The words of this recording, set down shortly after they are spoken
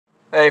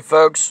Hey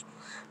folks,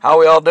 how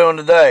we all doing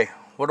today?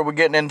 What are we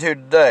getting into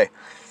today?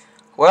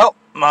 Well,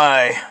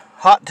 my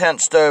hot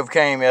tent stove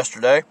came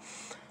yesterday,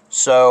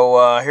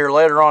 so here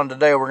later on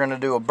today we're going to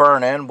do a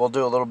burn-in. We'll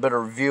do a little bit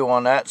of review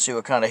on that, see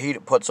what kind of heat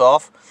it puts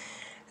off.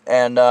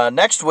 And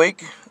next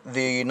week,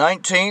 the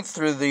 19th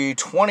through the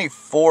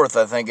 24th,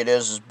 I think it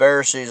is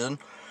bear season.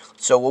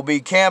 So we'll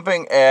be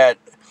camping at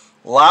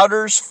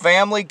Louder's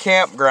Family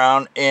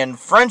Campground in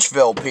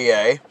Frenchville,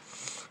 PA.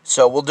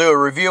 So we'll do a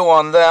review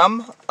on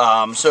them.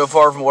 So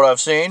far from what I've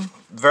seen,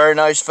 very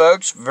nice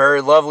folks,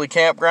 very lovely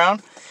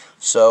campground.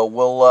 So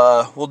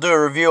we'll do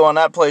a review on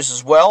that place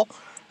as well.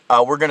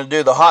 We're going to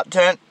do the hot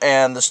tent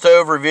and the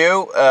stove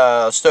review,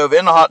 stove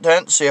in the hot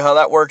tent, see how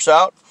that works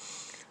out.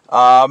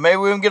 Maybe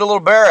we can get a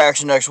little bear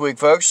action next week,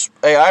 folks.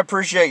 Hey, I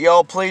appreciate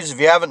y'all. Please, if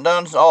you haven't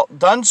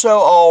done so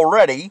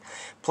already,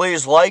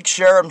 please like,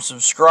 share, and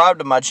subscribe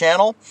to my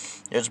channel.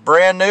 It's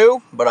brand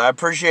new, but I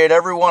appreciate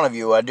every one of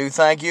you. I do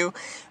thank you,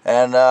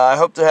 and I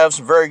hope to have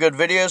some very good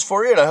videos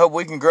for you, and I hope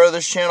we can grow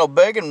this channel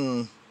big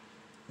and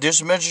do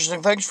some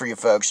interesting things for you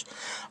folks.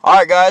 All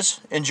right, guys,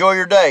 enjoy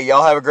your day.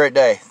 Y'all have a great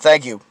day.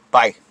 Thank you.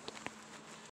 Bye.